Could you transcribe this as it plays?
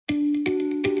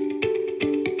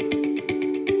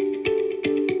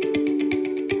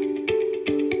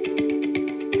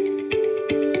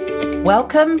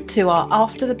Welcome to our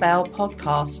After the Bell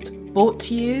podcast, brought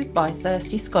to you by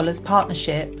Thirsty Scholars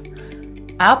Partnership.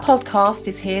 Our podcast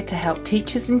is here to help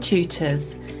teachers and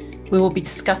tutors. We will be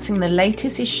discussing the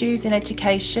latest issues in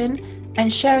education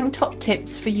and sharing top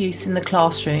tips for use in the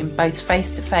classroom, both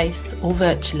face-to-face or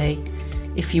virtually.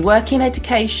 If you work in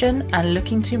education and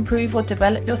looking to improve or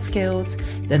develop your skills,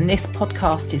 then this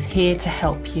podcast is here to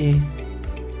help you.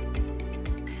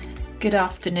 Good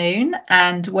afternoon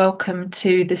and welcome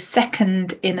to the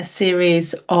second in a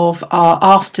series of our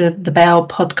After the Bell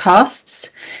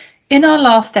podcasts. In our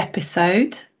last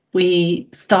episode, we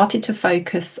started to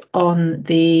focus on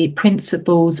the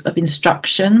principles of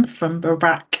instruction from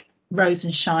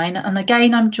Rosenshine. And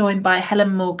again, I'm joined by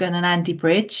Helen Morgan and Andy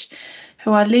Bridge,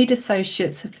 who are lead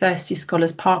associates of Thirsty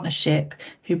Scholars Partnership,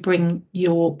 who bring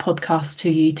your podcast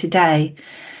to you today.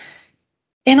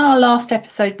 In our last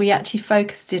episode, we actually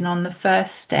focused in on the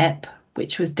first step,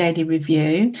 which was daily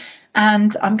review.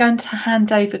 And I'm going to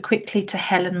hand over quickly to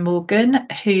Helen Morgan,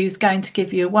 who's going to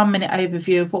give you a 1-minute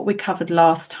overview of what we covered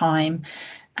last time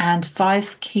and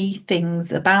 5 key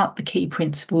things about the key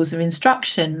principles of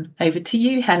instruction. Over to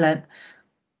you, Helen.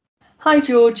 Hi,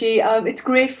 Georgie. It's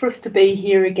great for us to be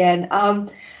here again.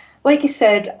 Like you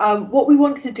said, what we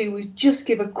wanted to do was just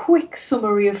give a quick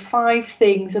summary of 5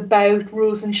 things about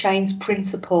Rosenshine's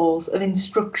principles of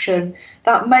instruction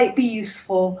that might be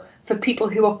useful for people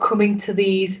who are coming to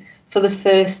these for the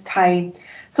first time.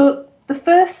 So the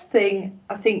first thing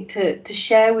I think to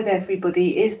share with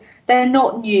everybody is they're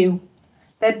not new.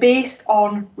 They're based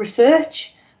on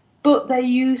research, but they're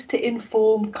used to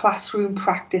inform classroom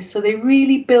practice. So they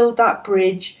really build that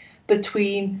bridge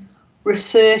between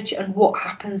research and what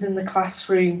happens in the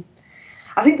classroom.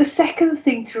 I think the second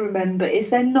thing to remember is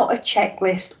they're not a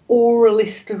checklist or a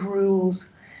list of rules.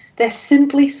 They're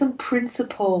simply some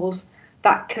principles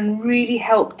that can really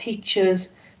help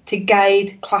teachers to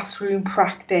guide classroom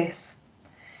practice.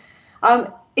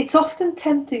 It's often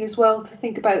tempting as well to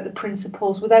think about the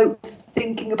principles without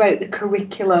thinking about the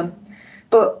curriculum,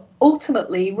 but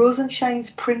ultimately Rosenshine's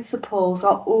principles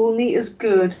are only as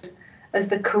good as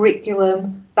the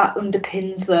curriculum that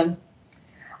underpins them.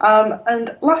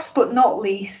 And last but not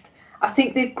least, I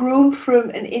think they've grown from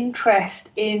an interest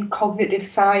in cognitive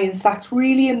science that's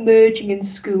really emerging in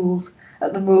schools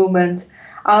at the moment.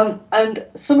 And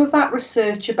some of that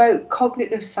research about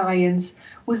cognitive science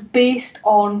was based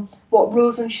on what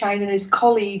Rosenshine and his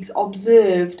colleagues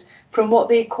observed from what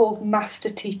they called master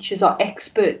teachers or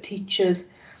expert teachers.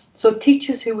 So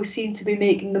teachers who were seen to be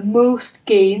making the most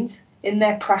gains in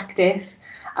their practice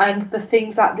and the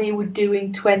things that they were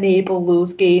doing to enable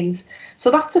those gains. So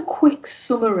that's a quick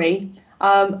summary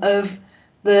of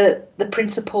the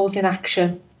principles in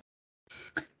action.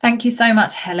 Thank you so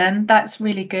much, Helen. That's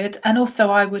really good. And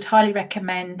also I would highly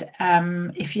recommend,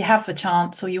 if you have the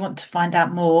chance or you want to find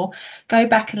out more, go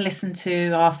back and listen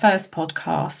to our first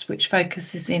podcast, which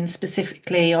focuses in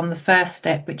specifically on the first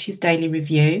step, which is daily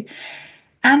review.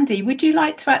 Andy, would you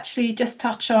like to actually just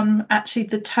touch on actually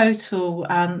the total,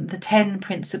 the 10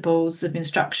 principles of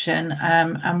instruction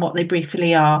and what they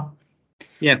briefly are?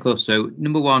 Yeah, of course. So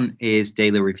number 1 is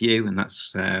daily review, and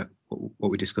that's what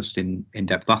we discussed in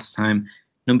depth last time.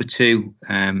 Number 2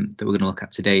 that we're going to look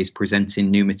at today is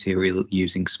presenting new material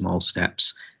using small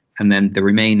steps. And then the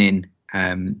remaining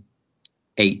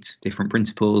 8 different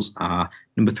principles are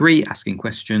number 3, asking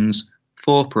questions,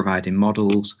 4, providing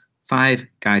models, 5,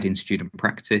 guiding student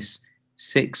practice,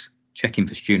 6, checking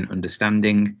for student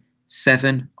understanding,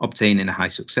 7, obtaining a high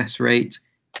success rate,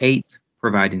 8,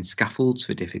 providing scaffolds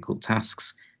for difficult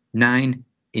tasks, 9,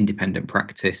 independent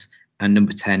practice, and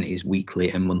number 10 is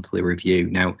weekly and monthly review.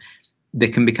 Now, they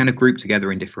can be kind of grouped together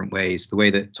in different ways. The way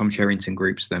that Tom Sherrington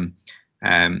groups them,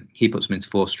 he puts them into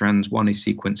 4 strands. 1 is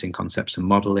sequencing concepts and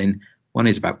modelling, 1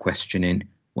 is about questioning,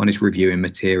 1 is reviewing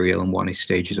material, and 1 is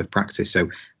stages of practice. So I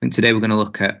think today we're going to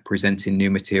look at presenting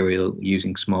new material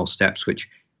using small steps, which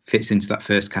fits into that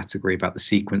first category about the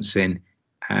sequencing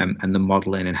and the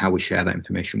modelling and how we share that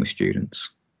information with students.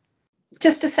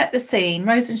 Just to set the scene,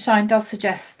 Rosenshine does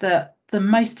suggest that the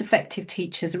most effective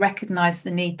teachers recognise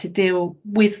the need to deal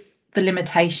with the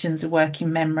limitations of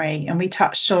working memory, and we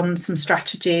touched on some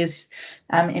strategies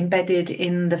embedded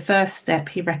in the first step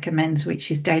he recommends, which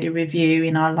is daily review,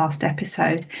 in our last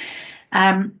episode.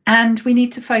 And we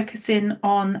need to focus in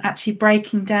on actually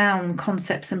breaking down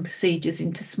concepts and procedures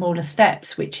into smaller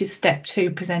steps, which is step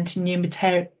 2, presenting new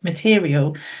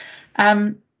material.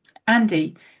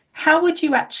 Andy, how would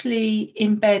you actually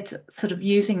embed sort of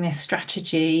using this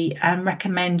strategy and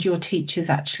recommend your teachers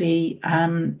actually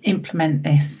implement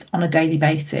this on a daily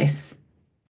basis?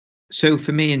 So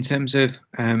for me, in terms of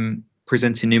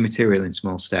presenting new material in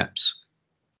small steps,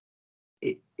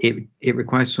 it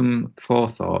requires some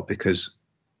forethought, because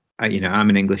I'm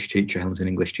an English teacher, Helen's an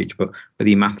English teacher, but whether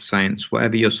you're math, science,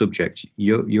 whatever your subject,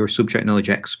 you're a subject knowledge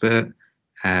expert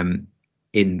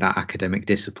in that academic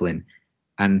discipline,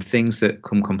 and things that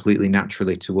come completely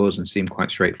naturally to us and seem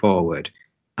quite straightforward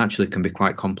actually can be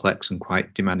quite complex and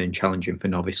quite demanding and challenging for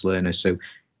novice learners. So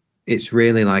it's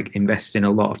really like investing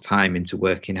a lot of time into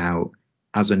working out,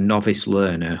 as a novice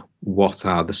learner, what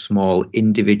are the small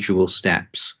individual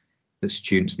steps that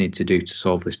students need to do to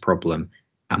solve this problem,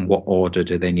 and what order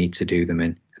do they need to do them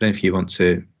in. I don't know if you want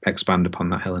to expand upon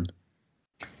that, Helen.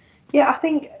 Yeah, I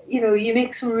think, you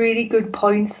make some really good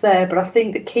points there, but I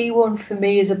think the key one for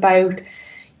me is about,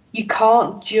 you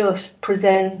can't just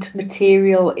present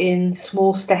material in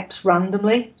small steps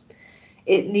randomly.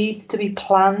 It needs to be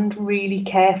planned really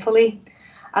carefully.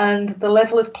 And the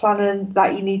level of planning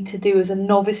that you need to do as a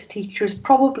novice teacher is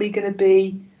probably going to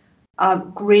be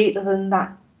greater than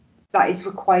that is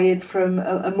required from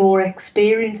a more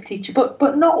experienced teacher,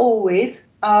 but not always.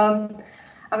 And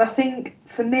I think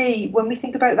for me, when we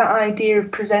think about that idea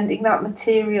of presenting that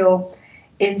material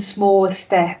in smaller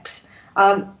steps,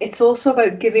 it's also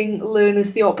about giving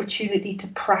learners the opportunity to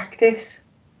practice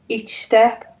each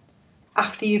step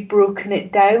after you've broken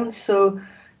it down. So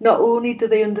not only do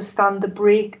they understand the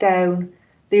breakdown,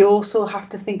 they also have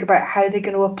to think about how they're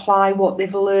going to apply what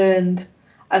they've learned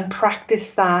and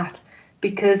practice that,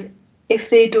 because if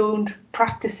they don't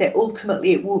practice it,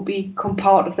 ultimately it won't become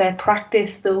part of their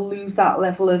practice. They'll lose that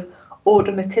level of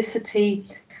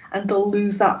automaticity, and they'll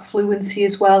lose that fluency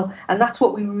as well. And that's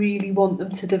what we really want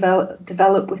them to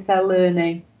develop with their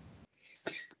learning.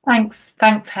 Thanks,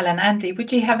 Helen. Andy,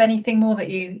 would you have anything more that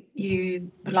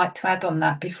you would like to add on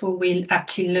that before we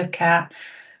actually look at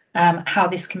how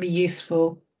this can be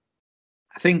useful?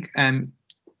 I think, in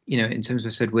terms of,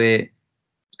 I said, we're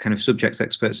kind of subject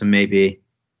experts and maybe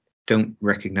don't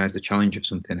recognize the challenge of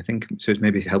something. I think so. It's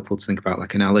maybe helpful to think about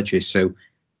like analogies. So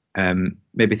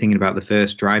maybe thinking about the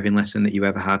first driving lesson that you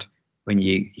ever had, when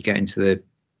you get into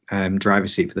the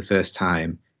driver's seat for the first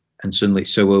time, and suddenly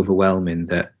it's so overwhelming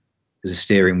that there's a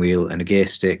steering wheel and a gear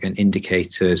stick and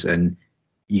indicators, and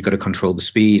you've got to control the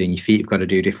speed, and your feet have got to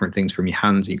do different things from your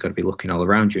hands, and you've got to be looking all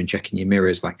around you and checking your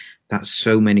mirrors. Like, that's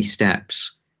so many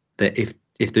steps that if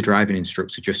the driving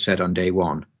instructor just said on day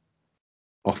one,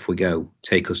 off we go,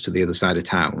 take us to the other side of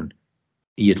town,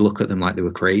 you'd look at them like they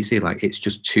were crazy. Like, it's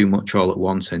just too much all at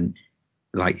once. And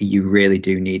like, you really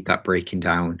do need that breaking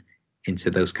down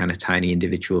into those kind of tiny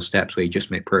individual steps where you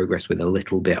just make progress with a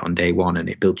little bit on day one, and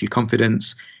it builds your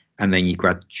confidence, and then you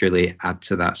gradually add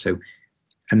to that. So,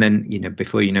 and then,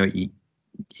 before you know it,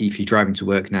 if you're driving to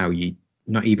work now, you're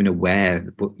not even aware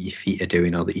what your feet are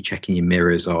doing, or that you're checking your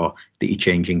mirrors, or that you're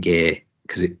changing gear,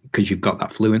 because you've got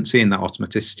that fluency and that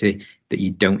automaticity that you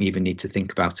don't even need to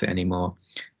think about it anymore.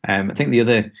 I think the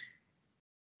other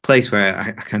place where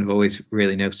I kind of always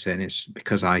really notice it, and it's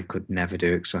because I could never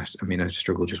do it, because I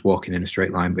struggle just walking in a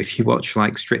straight line, but if you watch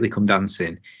like Strictly Come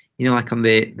Dancing, like on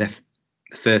the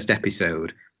first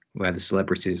episode where the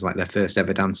celebrities, like their first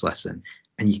ever dance lesson,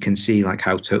 and you can see like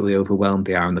how totally overwhelmed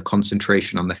they are, and the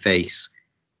concentration on their face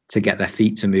to get their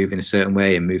feet to move in a certain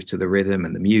way and move to the rhythm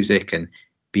and the music and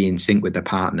be in sync with their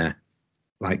partner.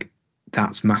 Like,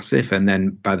 that's massive. And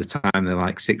then by the time they're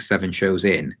like 6-7 shows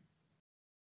in,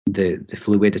 the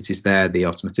fluidity is there, the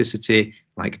automaticity,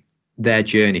 like their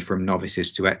journey from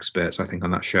novices to experts, I think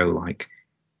on that show, like,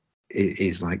 it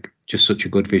is like just such a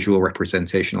good visual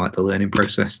representation, like the learning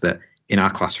process, that in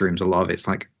our classrooms a lot of it's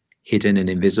like hidden and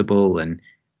invisible, and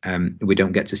we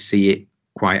don't get to see it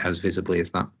quite as visibly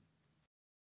as that.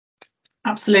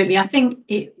 Absolutely. I think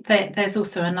there's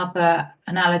also another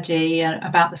analogy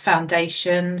about the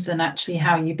foundations, and actually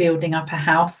how you're building up a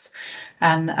house,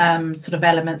 and sort of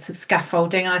elements of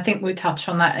scaffolding. And I think we'll touch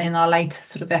on that in our later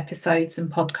sort of episodes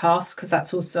and podcasts, because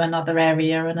that's also another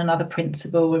area and another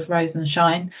principle with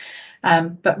Rosenshine.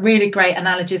 But really great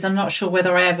analogies. I'm not sure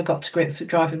whether I ever got to grips with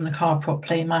driving the car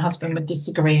properly. My husband would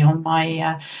disagree on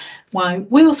my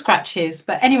wheel scratches.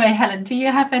 But anyway, Helen, do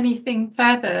you have anything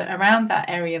further around that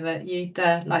area that you'd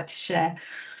like to share?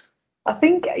 I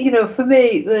think, for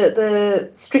me, the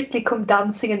Strictly Come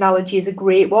Dancing analogy is a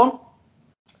great one,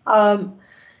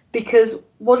 because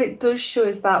what it does show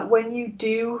is that when you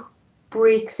do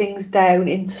break things down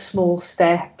into small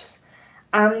steps,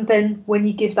 and then when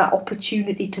you give that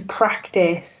opportunity to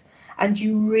practice, and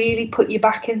you really put your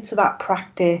back into that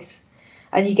practice,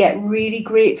 and you get really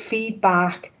great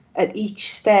feedback at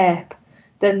each step,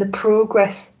 then the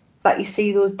progress that you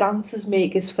see those dancers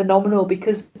make is phenomenal,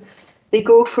 because they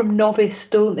go from novice,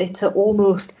 don't they, to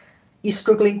almost you're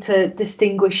struggling to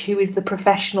distinguish who is the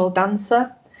professional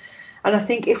dancer. And I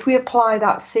think if we apply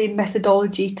that same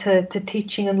methodology to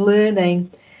teaching and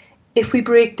learning, if we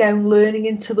break down learning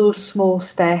into those small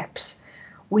steps,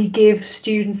 we give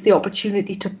students the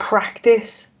opportunity to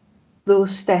practice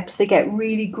those steps. They get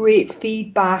really great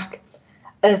feedback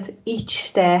at each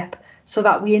step so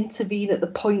that we intervene at the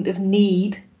point of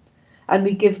need, and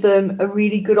we give them a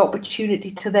really good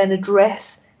opportunity to then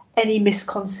address any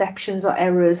misconceptions or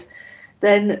errors.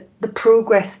 Then the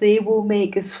progress they will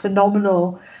make is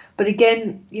phenomenal. But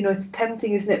again, it's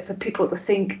tempting, isn't it, for people to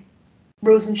think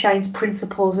Rosenshine's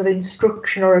principles of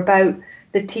instruction are about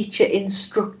the teacher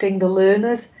instructing the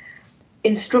learners.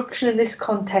 Instruction in this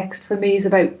context for me is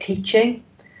about teaching,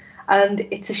 and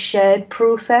it's a shared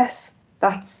process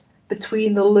that's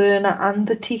between the learner and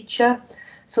the teacher.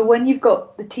 So when you've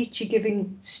got the teacher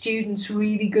giving students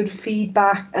really good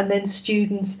feedback and then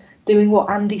students doing what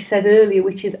Andy said earlier,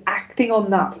 which is acting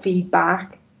on that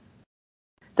feedback,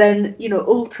 then,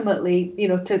 ultimately,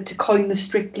 to coin the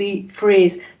Strictly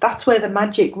phrase, that's where the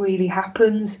magic really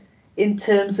happens in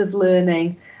terms of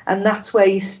learning. And that's where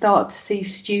you start to see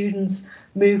students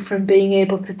move from being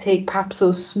able to take perhaps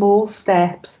those small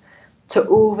steps to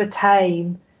over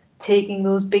time taking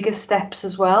those bigger steps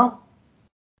as well.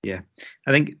 Yeah,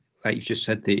 I think, like you just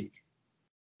said,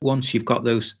 once you've got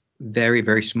those very,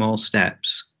 very small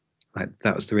steps, like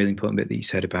that was the really important bit that you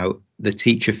said about the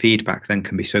teacher feedback then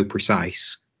can be so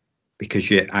precise because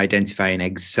you're identifying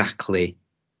exactly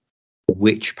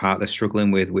which part they're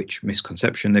struggling with, which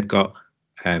misconception they've got.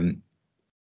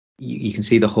 You can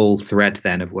see the whole thread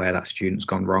then of where that student's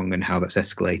gone wrong and how that's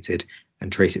escalated,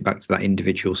 and trace it back to that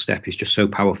individual step is just so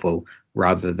powerful,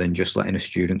 rather than just letting a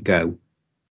student go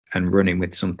and running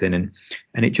with something.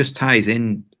 And it just ties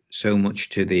in so much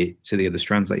to the other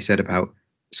strands, like you said about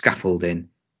scaffolding.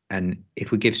 And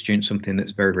if we give students something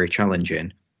that's very, very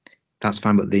challenging, that's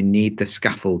fine, but they need the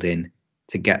scaffolding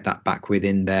to get that back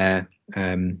within their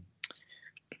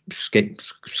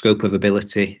scope of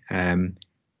ability.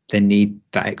 They need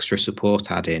that extra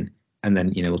support add in, and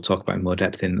then we'll talk about it in more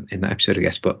depth in that episode, I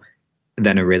guess, but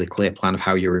then a really clear plan of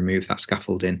how you remove that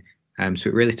scaffolding. So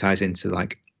it really ties into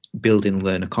like building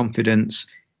learner confidence,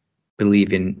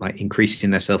 believing, like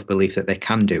increasing their self-belief that they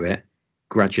can do it,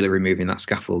 gradually removing that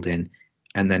scaffolding,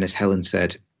 and then, as Helen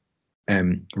said,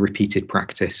 repeated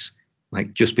practice.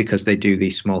 Like, just because they do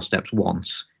these small steps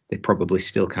once, they probably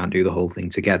still can't do the whole thing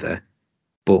together.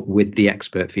 But with the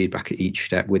expert feedback at each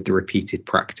step, with the repeated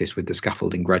practice, with the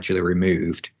scaffolding gradually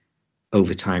removed,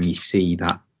 over time you see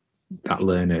that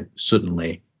learner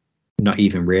suddenly not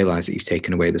even realise that you've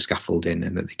taken away the scaffolding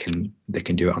and that they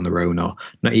can do it on their own, or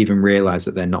not even realise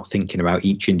that they're not thinking about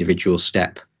each individual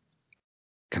step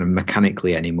kind of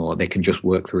mechanically anymore. They can just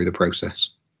work through the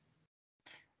process.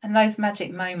 And those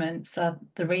magic moments are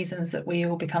the reasons that we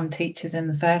all become teachers in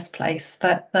the first place.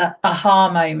 That aha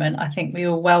moment, I think we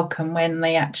all welcome, when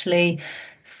they actually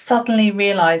suddenly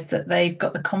realise that they've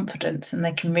got the confidence and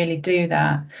they can really do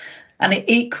that. And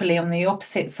equally, on the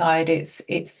opposite side,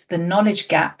 it's the knowledge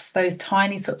gaps, those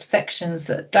tiny sort of sections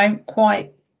that don't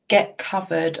quite get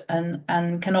covered and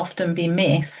can often be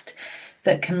missed,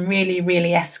 that can really,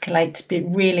 really escalate to be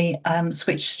really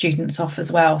switch students off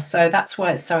as well. So that's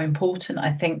why it's so important,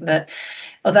 I think, that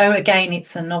although again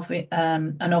it's an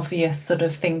obvious sort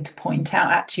of thing to point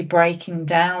out, actually breaking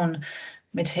down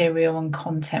material and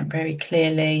content very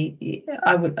clearly,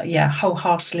 I would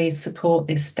wholeheartedly support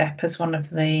this step as one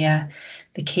of the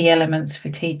key elements for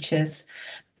teachers.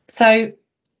 So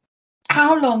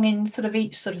how long in sort of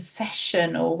each sort of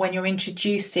session, or when you're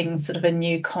introducing sort of a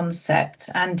new concept,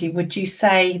 Andy, would you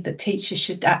say that teachers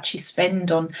should actually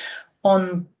spend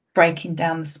on breaking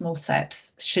down the small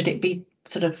steps? Should it be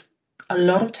sort of a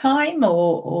lot of time,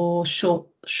 or short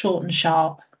and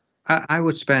sharp? I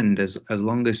would spend as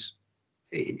long as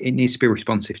it needs to be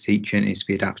responsive teaching, it needs to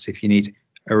be adaptive. You need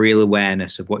a real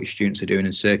awareness of what your students are doing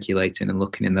and circulating and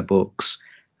looking in the books.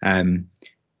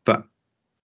 But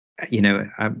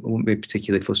I wouldn't be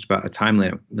particularly fussed about a time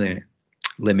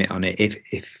limit on it.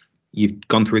 If you've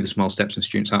gone through the small steps and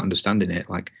students aren't understanding it,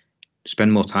 like,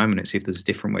 spend more time on it, see if there's a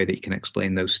different way that you can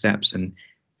explain those steps. And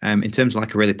in terms of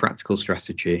like a really practical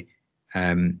strategy,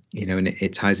 and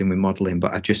it ties in with modeling,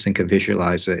 but I just think a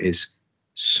visualizer is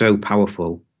so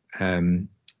powerful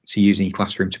to use in your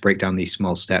classroom to break down these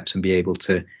small steps and be able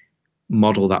to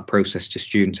model that process to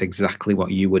students exactly what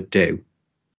you would do,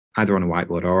 either on a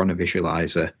whiteboard or on a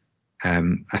visualizer.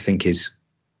 I think is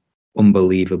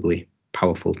unbelievably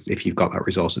powerful if you've got that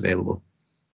resource available.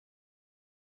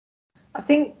 I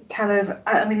think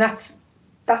that's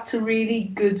that's a really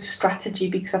good strategy,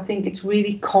 because I think it's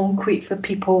really concrete for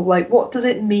people. Like, what does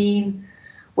it mean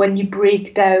when you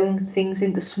break down things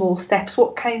into small steps?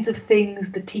 What kinds of things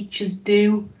do teachers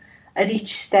do at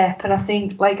each step? And I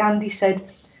think, like Andy said,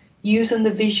 using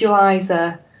the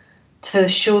visualizer to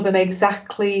show them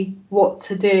exactly what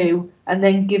to do and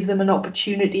then give them an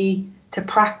opportunity to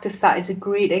practice that is a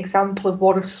great example of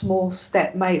what a small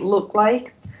step might look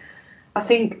like. I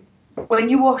think when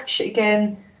you watch,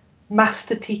 again,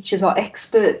 master teachers or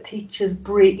expert teachers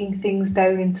breaking things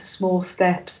down into small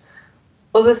steps,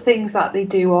 other things that they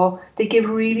do are they give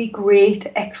really great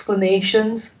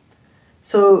explanations.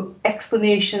 So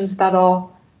explanations that are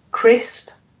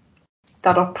crisp,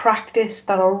 that are practiced,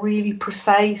 that are really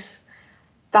precise,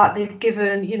 that they've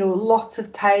given, lots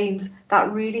of times,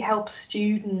 that really helps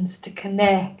students to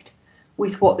connect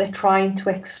with what they're trying to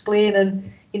explain.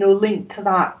 And, linked to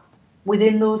that,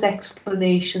 within those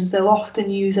explanations, they'll often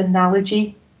use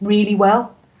analogy really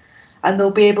well. And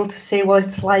they'll be able to say, well,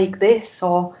 it's like this,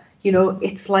 or,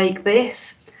 it's like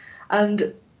this.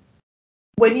 And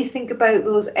when you think about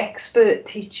those expert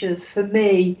teachers, for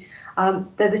me,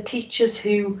 they're the teachers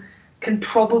who can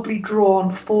probably draw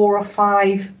on 4 or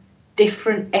 5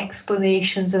 different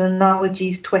explanations and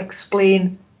analogies to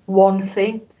explain one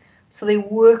thing. So they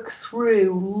work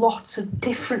through lots of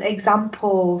different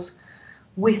examples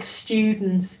with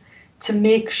students to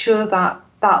make sure that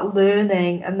that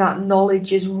learning and that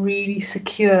knowledge is really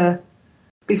secure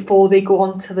before they go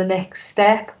on to the next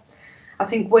step. I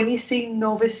think when you see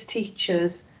novice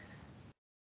teachers,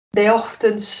 they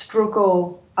often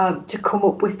struggle to come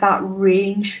up with that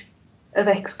range of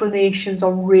explanations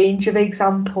or range of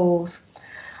examples.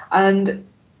 And,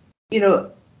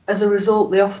 as a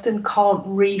result, they often can't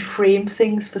reframe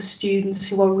things for students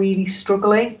who are really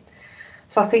struggling.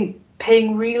 So I think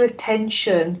paying real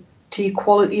attention to your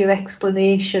quality of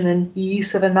explanation and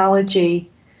use of analogy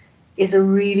is a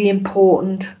really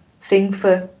important thing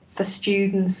for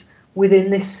students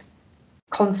within this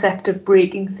concept of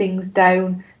breaking things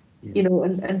down,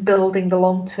 and building the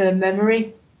long-term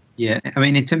memory. Yeah, I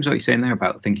mean, in terms of what you're saying there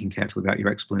about thinking carefully about your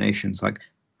explanations, like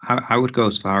I would go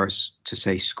as far as to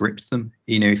say script them.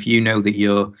 If you know that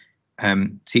you're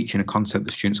teaching a concept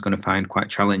the student's going to find quite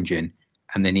challenging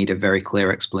and they need a very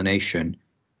clear explanation,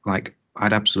 like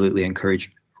I'd absolutely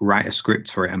encourage write a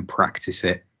script for it and practice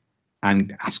it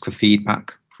and ask for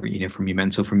feedback from your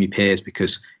mentor, from your peers,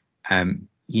 because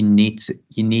you need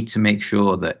to make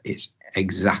sure that it's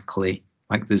exactly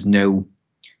like there's no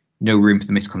room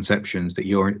for misconceptions, that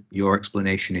your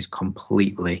explanation is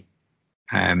completely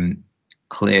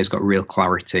clear, has got real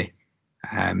clarity.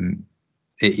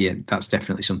 That's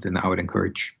definitely something that I would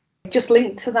encourage. Just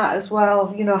linked to that as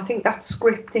well, I think that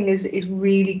scripting is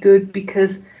really good,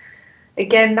 because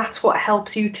again, that's what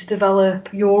helps you to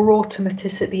develop your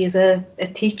automaticity as a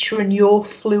teacher and your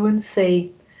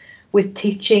fluency with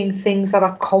teaching things that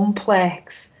are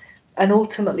complex and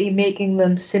ultimately making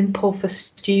them simple for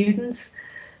students.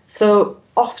 So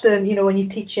often, when you're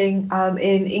teaching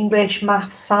in English,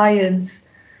 math, science,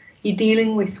 you're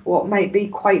dealing with what might be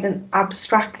quite an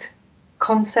abstract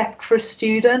concept for a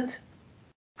student.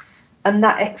 And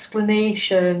that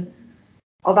explanation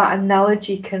or that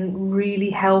analogy can really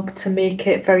help to make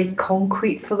it very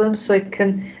concrete for them. So it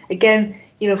can, again,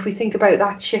 if we think about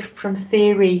that shift from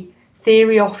theory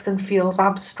often feels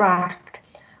abstract.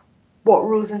 What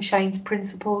Rosenshine's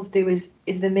principles do is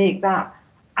they make that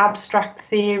abstract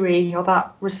theory or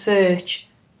that research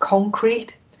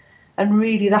concrete. And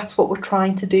really that's what we're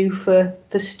trying to do for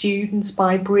students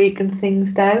by breaking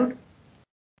things down.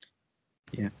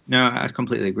 Yeah, no, I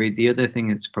completely agree. The other thing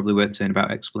that's probably worth saying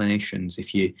about explanations,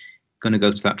 if you're going to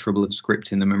go to that trouble of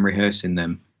scripting them and rehearsing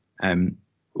them,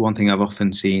 one thing I've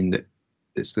often seen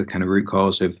that's the kind of root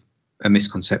cause of a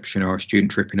misconception or a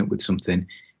student tripping up with something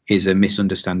is a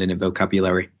misunderstanding of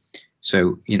vocabulary.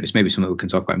 So, it's maybe something we can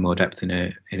talk about in more depth in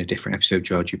a different episode,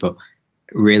 Georgie, but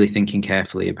really thinking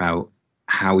carefully about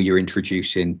how you're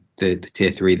introducing the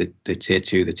tier 3, the tier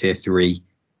 2, the tier 3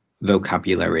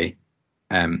 vocabulary,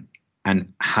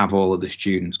 and have all of the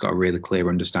students got a really clear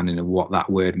understanding of what that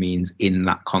word means in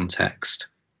that context,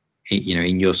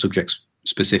 in your subject's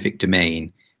specific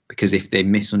domain. Because if they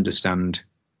misunderstand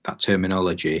that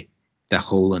terminology, their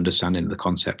whole understanding of the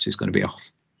concept is going to be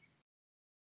off.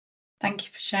 Thank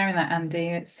you for sharing that, Andy.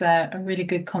 It's a really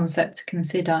good concept to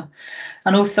consider.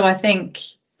 And also, I think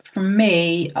from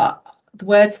me, the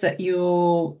words that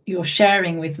you're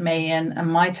sharing with me and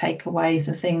my takeaways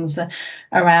are things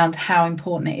around how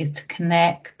important it is to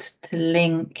connect, to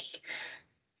link,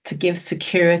 to give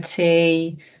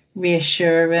security,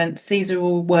 reassurance. These are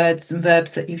all words and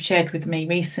verbs that you've shared with me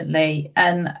recently,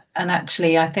 and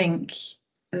actually I think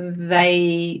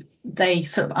they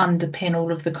sort of underpin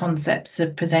all of the concepts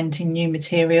of presenting new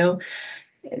material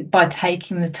by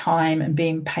taking the time and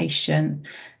being patient.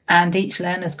 And each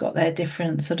learner's got their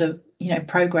different sort of, you know,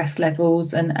 progress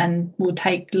levels, and will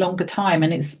take longer time.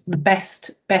 And it's the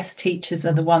best teachers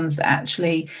are the ones that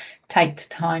actually take the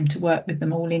time to work with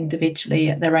them all individually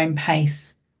at their own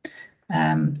pace.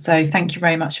 So thank you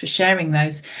very much for sharing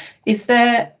those. Is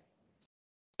there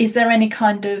any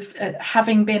kind of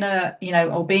having been a, you know,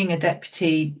 or being a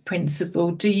deputy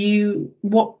principal,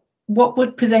 what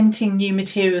would presenting new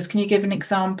materials, can you give an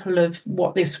example of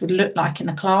what this would look like in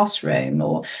a classroom,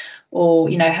 or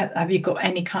you know, have you got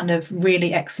any kind of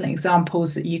really excellent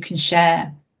examples that you can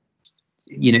share?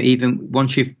 You know, even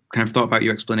once you've kind of thought about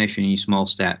your explanation, your small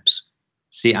steps,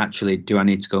 see, actually, do I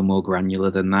need to go more granular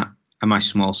than that? Are my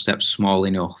small steps small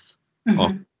enough,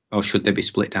 or should they be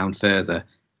split down further?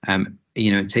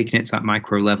 You know, taking it to that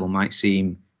micro level might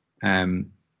seem,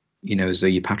 you know, as though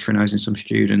you're patronising some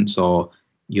students, or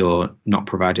you're not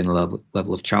providing the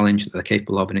level of challenge that they're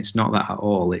capable of, and it's not that at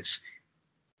all. It's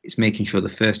making sure the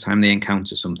first time they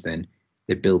encounter something,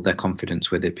 they build their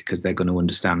confidence with it, because they're going to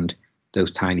understand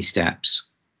those tiny steps.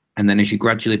 And then as you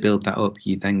gradually build that up,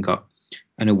 you then got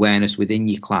an awareness within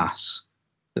your class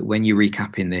that when you're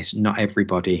recapping this, not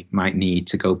everybody might need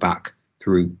to go back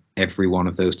through every one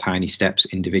of those tiny steps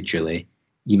individually.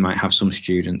 You might have some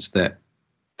students that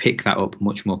pick that up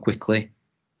much more quickly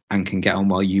and can get on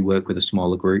while you work with a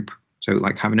smaller group. So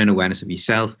like having an awareness of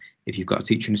yourself, if you've got a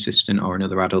teaching assistant or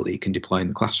another adult that you can deploy in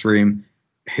the classroom,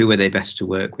 who are they best to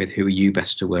work with? Who are you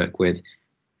best to work with?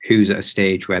 Who's at a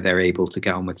stage where they're able to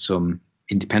get on with some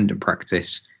independent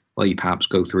practice, while you perhaps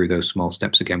go through those small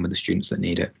steps again with the students that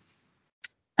need it.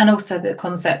 And also the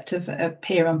concept of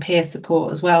peer-on-peer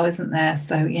support as well, isn't there?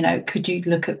 So, you know, could you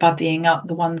look at buddying up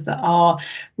the ones that are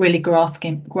really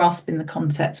grasping the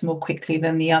concepts more quickly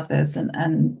than the others,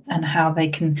 and how they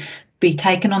can be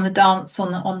taken on the dance,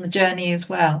 on the journey as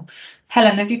well.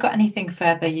 Helen, have you got anything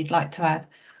further you'd like to add?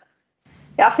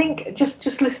 Yeah, I think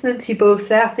just listening to you both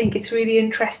there, I think it's really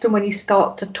interesting when you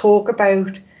start to talk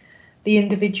about the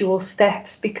individual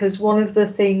steps, because one of the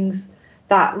things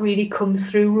that really comes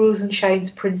through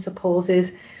Rosenshine's principles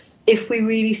is if we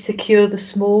really secure the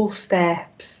small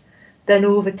steps, then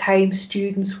over time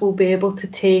students will be able to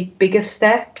take bigger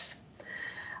steps.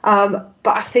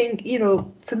 But I think, you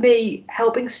know, for me,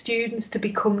 helping students to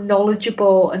become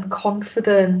knowledgeable and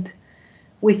confident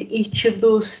with each of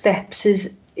those steps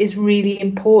is really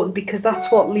important, because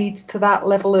that's what leads to that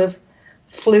level of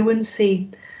fluency.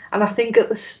 And I think at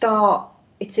the start,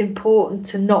 it's important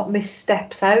to not miss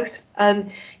steps out.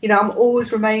 And, you know, I'm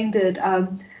always reminded, I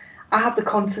have the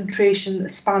concentration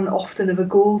span often of a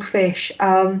goldfish.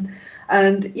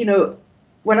 And, you know,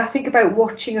 when I think about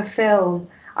watching a film,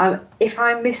 if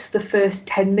I miss the first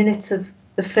 10 minutes of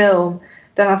the film,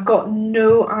 then I've got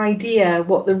no idea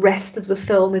what the rest of the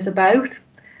film is about.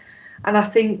 And I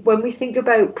think when we think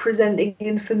about presenting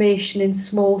information in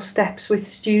small steps with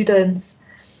students,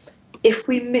 if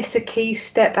we miss a key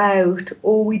step out,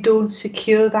 or we don't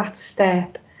secure that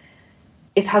step,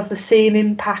 it has the same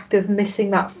impact of missing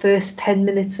that first 10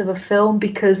 minutes of a film,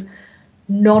 because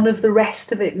none of the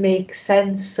rest of it makes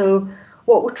sense. So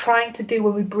what we're trying to do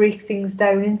when we break things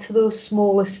down into those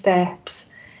smaller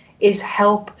steps is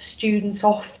help students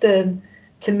often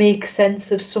to make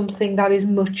sense of something that is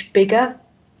much bigger.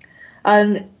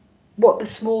 And what the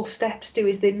small steps do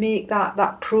is they make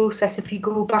that process, if you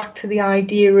go back to the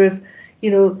idea of, you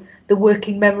know, the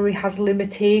working memory has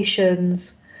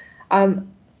limitations,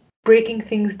 breaking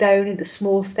things down into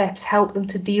small steps help them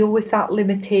to deal with that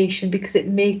limitation, because it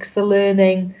makes the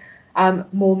learning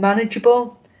more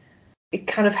manageable. It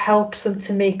kind of helps them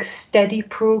to make steady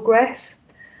progress.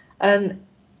 And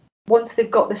once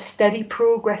they've got the steady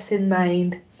progress in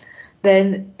mind,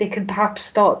 then they can perhaps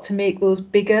start to make those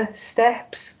bigger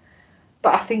steps.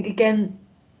 But I think, again,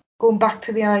 going back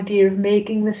to the idea of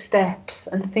making the steps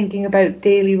and thinking about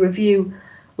daily review,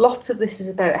 lots of this is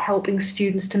about helping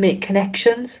students to make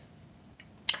connections.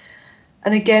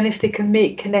 And again, if they can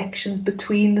make connections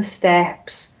between the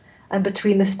steps, and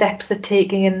between the steps they're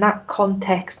taking in that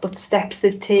context, but steps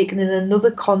they've taken in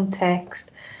another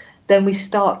context, then we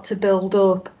start to build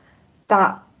up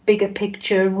that bigger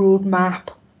picture roadmap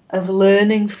of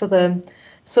learning for them.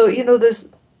 So, you know, there's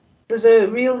a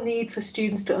real need for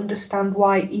students to understand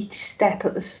why each step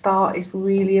at the start is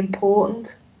really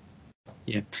important.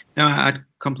 Yeah, no, I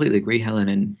completely agree, Helen.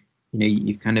 And, you know,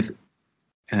 you've kind of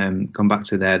gone back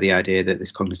to the idea that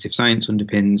this cognitive science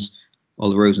underpins all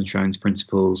the Rosenshine's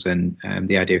principles and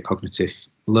the idea of cognitive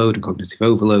load and cognitive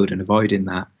overload and avoiding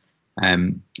that.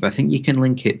 But I think you can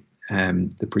link it,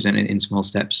 the presenting in small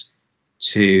steps,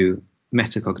 to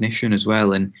metacognition as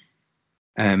well. And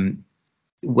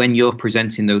when you're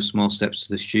presenting those small steps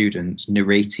to the students,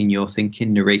 narrating your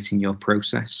thinking, narrating your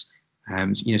process,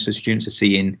 so students are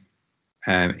seeing,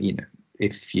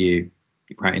 if you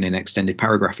write in an extended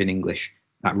paragraph in English,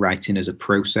 that writing as a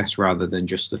process rather than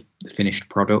just the finished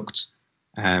product,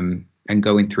 and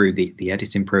going through the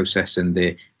editing process and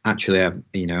I've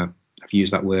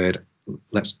used that word,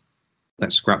 let's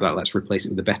scrap that, let's replace it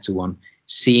with a better one.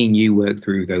 Seeing you work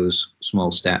through those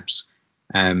small steps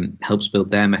helps build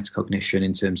their metacognition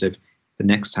in terms of the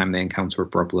next time they encounter a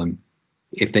problem,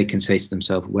 if they can say to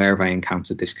themselves, where have I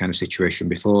encountered this kind of situation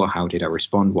before? How did I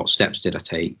respond? What steps did I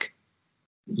take?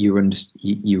 You're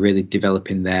really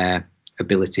developing their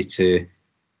ability to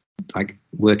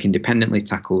work independently,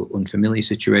 tackle unfamiliar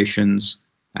situations.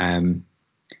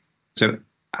 So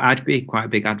I'd be quite a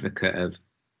big advocate of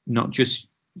not just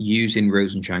using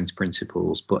Rosenshine's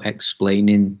principles, but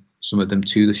explaining some of them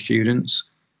to the students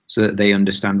so that they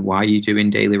understand why you're doing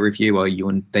daily review, or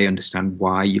they understand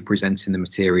why you're presenting the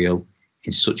material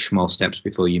in such small steps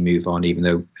before you move on, even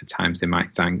though at times they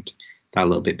might think that a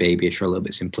little bit babyish or a little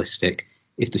bit simplistic.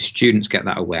 If the students get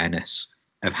that awareness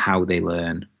of how they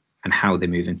learn and how they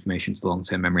move information to the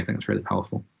long-term memory, I think that's really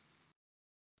powerful.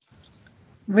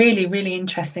 Really, really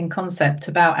interesting concept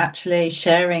about actually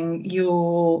sharing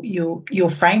your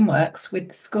frameworks with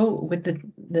the school, with the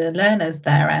learners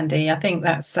there, Andy. I think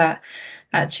that's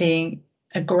actually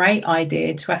a great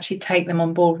idea to actually take them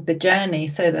on board with the journey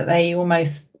so that they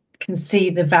almost can see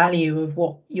the value of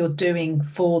what you're doing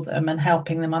for them and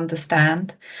helping them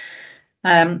understand.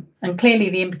 And clearly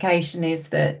the implication is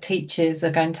that teachers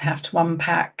are going to have to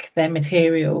unpack their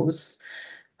materials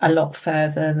a lot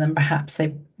further than perhaps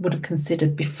they would have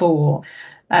considered before.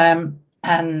 And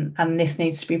this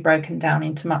needs to be broken down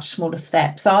into much smaller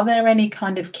steps. Are there any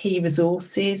kind of key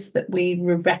resources that we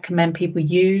would recommend people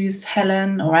use,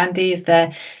 Helen or Andy? Is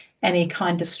there any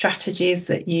kind of strategies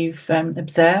that you've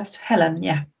observed? Helen,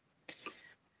 yeah.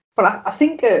 Well, I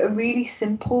think a really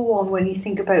simple one, when you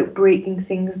think about breaking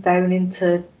things down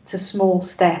into small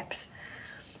steps,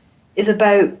 is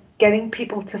about getting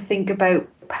people to think about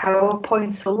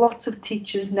PowerPoint. So lots of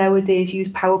teachers nowadays use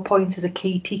PowerPoint as a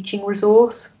key teaching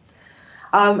resource.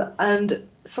 And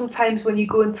sometimes when you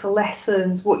go into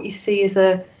lessons, what you see is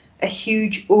a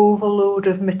huge overload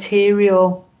of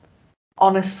material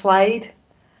on a slide.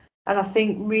 And I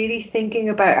think really thinking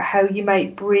about how you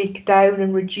might break down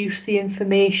and reduce the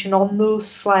information on those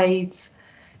slides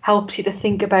helps you to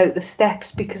think about the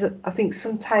steps, because I think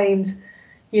sometimes,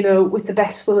 with the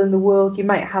best will in the world, you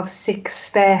might have 6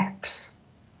 steps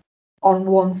on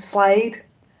one slide.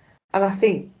 And I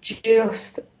think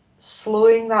just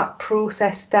slowing that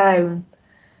process down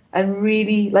and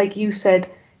really, like you said,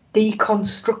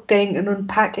 deconstructing and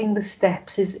unpacking the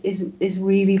steps is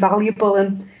really valuable.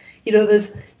 And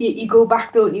there's you go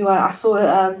back, don't you? I saw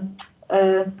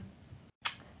a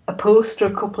poster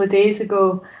a couple of days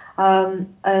ago,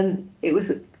 and it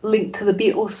was linked to the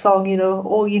Beatles song,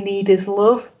 all you need is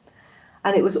love,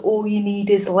 and it was all you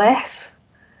need is less.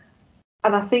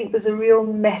 And I think there's a real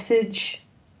message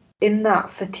in that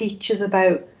for teachers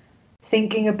about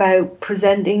thinking about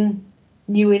presenting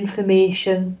new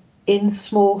information in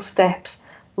small steps.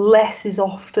 Less is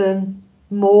often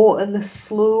more, and the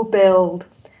slow build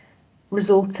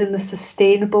results in the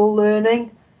sustainable learning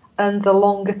and the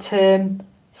longer term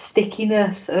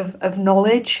stickiness of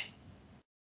knowledge.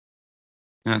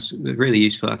 That's really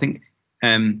useful. I think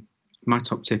my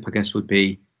top tip, I guess, would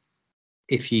be,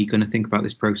 if you're going to think about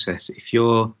this process, if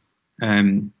you're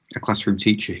a classroom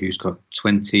teacher who's got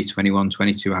 20, 21,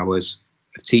 22 hours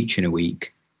of teaching a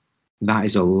week, that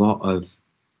is a lot of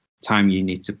time you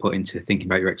need to put into thinking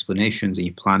about your explanations and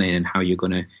your planning and how you're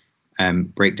going to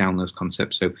break down those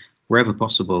concepts. So wherever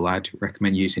possible, I'd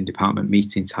recommend using department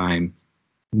meeting time,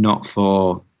 not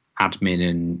for admin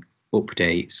and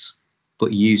updates,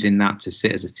 but using that to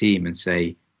sit as a team and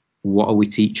say, what are we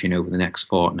teaching over the next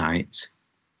fortnight?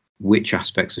 Which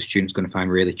aspects are students going to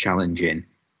find really challenging?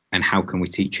 And how can we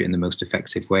teach it in the most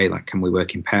effective way? Like, can we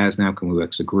work in pairs now? Can we work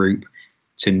as a group?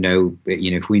 To know,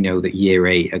 if we know that year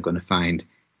 8 are going to find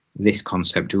this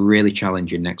concept really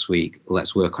challenging next week,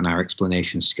 let's work on our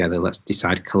explanations together. Let's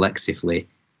decide collectively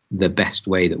the best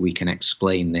way that we can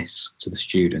explain this to the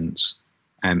students,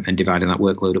 and dividing that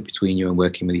workload up between you and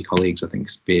working with your colleagues, I think,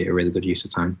 is be a really good use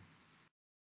of time.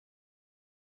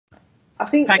 I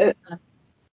think I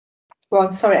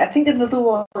think another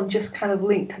one just kind of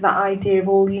linked to that idea of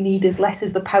all you need is less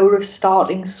is the power of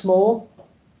starting small.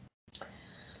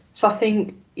 So I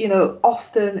think,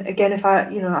 often, again, if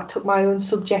I took my own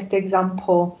subject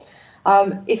example,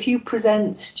 if you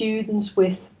present students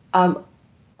with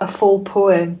a full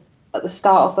poem at the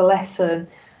start of the lesson,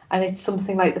 and it's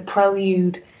something like the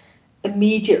prelude,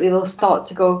 immediately they'll start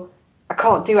to go, I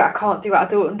can't do it, I can't do it, I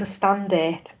don't understand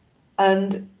it.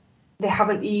 And they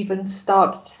haven't even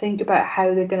started to think about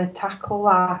how they're going to tackle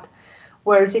that.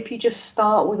 Whereas if you just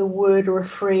start with a word or a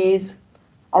phrase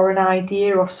or an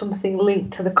idea or something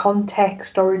linked to the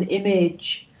context or an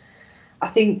image, I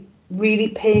think really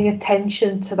paying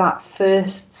attention to that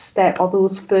first step or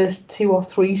those first 2 or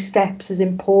 3 steps is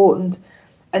important,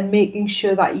 and making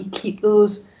sure that you keep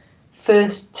those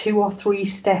first 2 or 3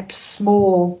 steps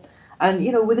small, and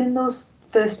within those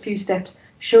first few steps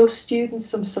show students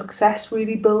some success,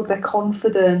 really build their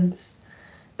confidence.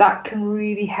 That can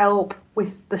really help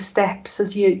with the steps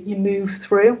as you move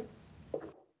through.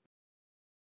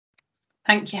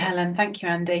 Thank you, Helen. Thank you,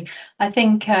 Andy. I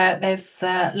think there's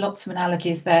lots of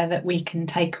analogies there that we can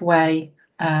take away.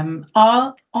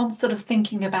 On sort of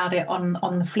thinking about it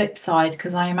on the flip side,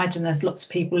 because I imagine there's lots of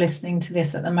people listening to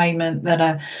this at the moment that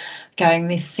are going,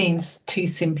 this seems too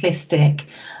simplistic.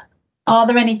 Are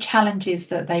there any challenges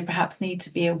that they perhaps need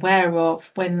to be aware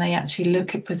of when they actually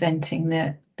look at presenting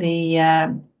their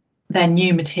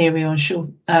new material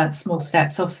on small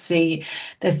steps? Obviously,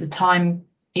 there's the time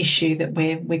issue that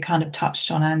we kind of touched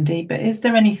on, Andy, but is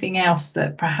there anything else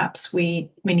that perhaps we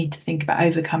need to think about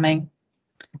overcoming?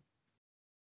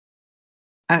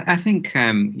 I think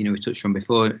we touched on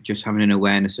before, just having an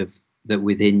awareness of that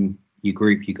within your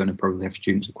group you're going to probably have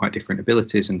students with quite different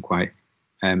abilities and quite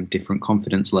different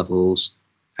confidence levels,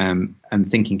 and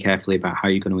thinking carefully about how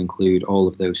you're going to include all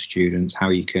of those students, how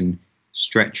you can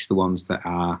stretch the ones that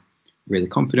are really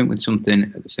confident with something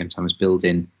at the same time as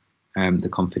building the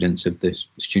confidence of the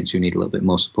students who need a little bit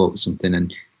more support with something.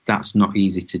 And that's not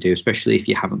easy to do, especially if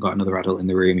you haven't got another adult in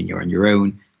the room and you're on your own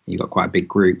and you've got quite a big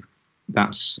group.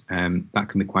 That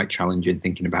can be quite challenging,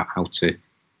 thinking about how to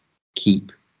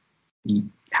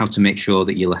make sure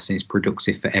that your lesson is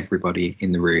productive for everybody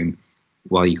in the room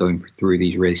while you're going through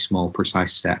these really small,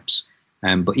 precise steps.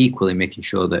 But equally making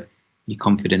sure that your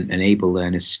confident and able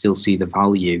learners still see the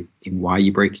value in why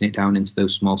you're breaking it down into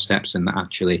those small steps, and that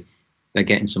actually they're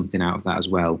getting something out of that as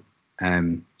well,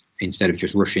 instead of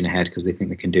just rushing ahead because they think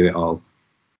they can do it all.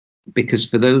 Because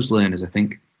for those learners, I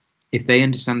think if they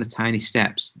understand the tiny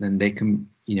steps, then they can,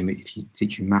 if you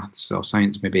teach them maths or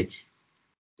science, maybe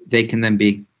they can then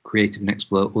be creative and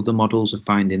explore other models of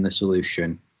finding the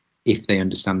solution. If they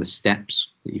understand the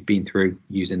steps that you've been through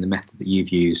using the method that you've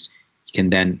used, you can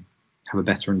then have a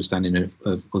better understanding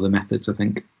of other methods, I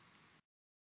think.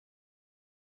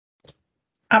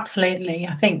 Absolutely.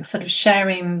 I think sort of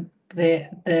sharing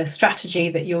the strategy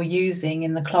that you're using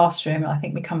in the classroom, I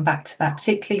think we come back to that,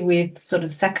 particularly with sort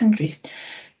of secondary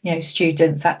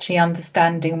students, actually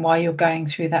understanding why you're going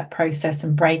through that process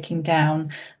and breaking down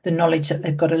the knowledge that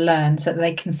they've got to learn so that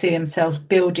they can see themselves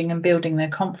building their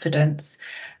confidence.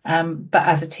 But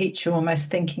as a teacher, almost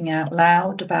thinking out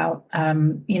loud about,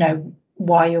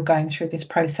 why you're going through this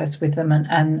process with them,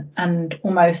 and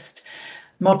almost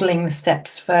modelling the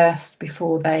steps first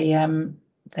before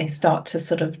they start to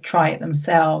sort of try it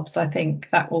themselves. I think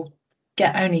that will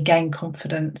only gain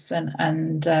confidence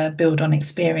and build on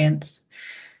experience.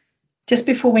 Just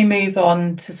before we move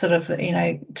on to sort of,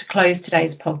 to close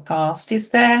today's podcast, is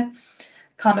there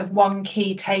kind of one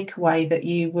key takeaway that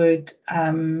you would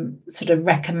sort of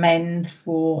recommend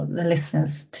for the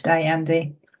listeners today,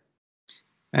 Andy?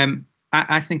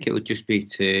 I think it would just be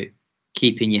to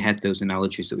keep in your head those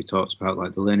analogies that we talked about,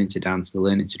 like the learning to dance, the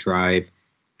learning to drive,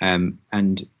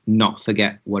 and not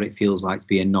forget what it feels like to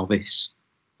be a novice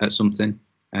at something,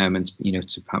 and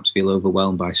to perhaps feel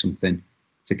overwhelmed by something.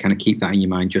 To kind of keep that in your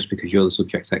mind, just because you're the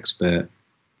subject expert,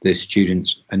 the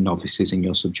students are novices in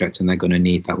your subject and they're going to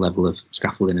need that level of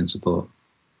scaffolding and support.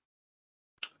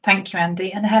 Thank you,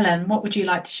 Andy. And Helen, what would you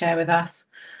like to share with us?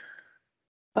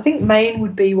 I think mine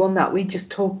would be one that we just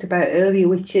talked about earlier,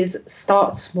 which is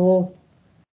start small.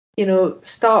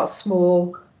 Start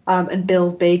small and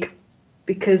build big.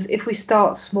 Because if we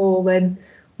start small, then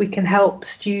we can help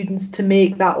students to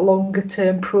make that longer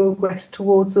term progress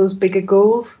towards those bigger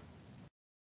goals.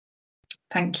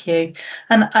 Thank you.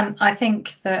 And I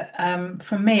think that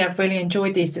for me, I've really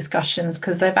enjoyed these discussions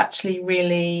because they've actually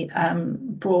really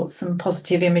brought some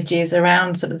positive images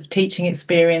around sort of teaching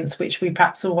experience, which we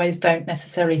perhaps always don't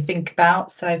necessarily think about.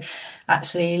 So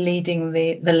actually leading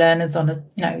the learners on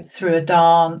through a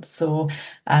dance, or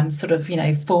sort of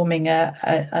forming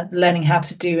a learning how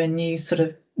to do a new sort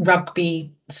of rugby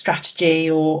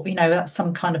strategy, or that's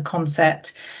some kind of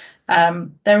concept.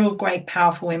 They're all great,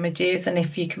 powerful images, and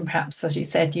if you can perhaps, as you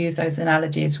said, use those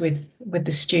analogies with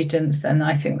the students, then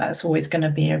I think that's always going to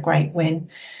be a great win.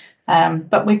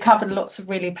 But we've covered lots of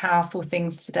really powerful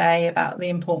things today about the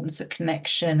importance of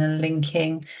connection and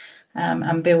linking,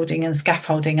 and building and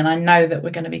scaffolding, and I know that we're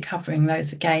going to be covering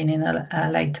those again in a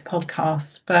later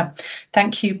podcast. But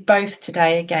thank you both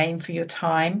today again for your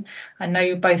time. I know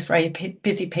you're both very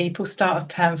busy people, start of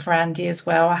term for Andy as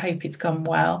well. I hope it's gone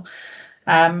well.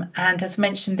 And as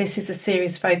mentioned, this is a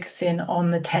series focusing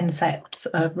on the 10 steps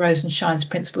of Rosenshine's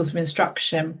Principles of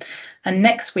Instruction. And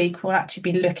next week, we'll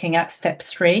actually be looking at step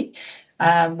 3,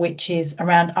 which is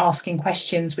around asking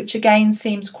questions, which again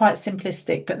seems quite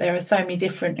simplistic, but there are so many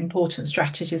different important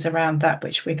strategies around that,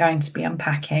 which we're going to be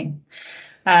unpacking.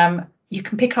 You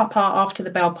can pick up our After the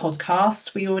Bell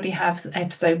podcast. We already have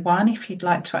episode 1. If you'd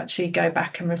like to actually go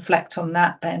back and reflect on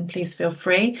that, then please feel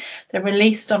free. They're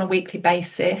released on a weekly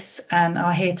basis and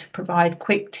are here to provide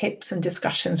quick tips and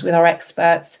discussions with our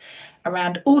experts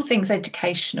around all things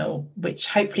educational, which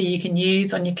hopefully you can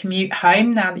use on your commute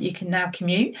home now that you can now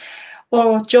commute,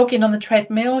 or jogging on the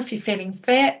treadmill if you're feeling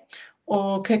fit,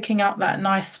 or cooking up that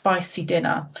nice spicy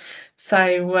dinner.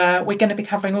 So we're going to be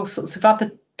covering all sorts of other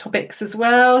topics as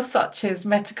well, such as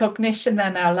metacognition.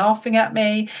 They're now laughing at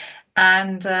me,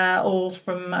 and all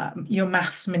from your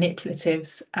maths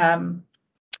manipulatives. And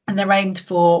they're aimed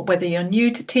for whether you're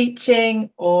new to teaching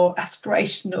or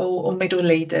aspirational or middle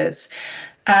leaders.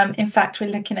 In fact, we're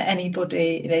looking at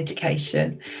anybody in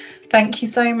education. Thank you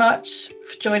so much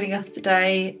for joining us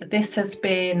today. This has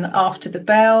been After the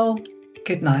Bell.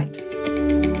 Good night.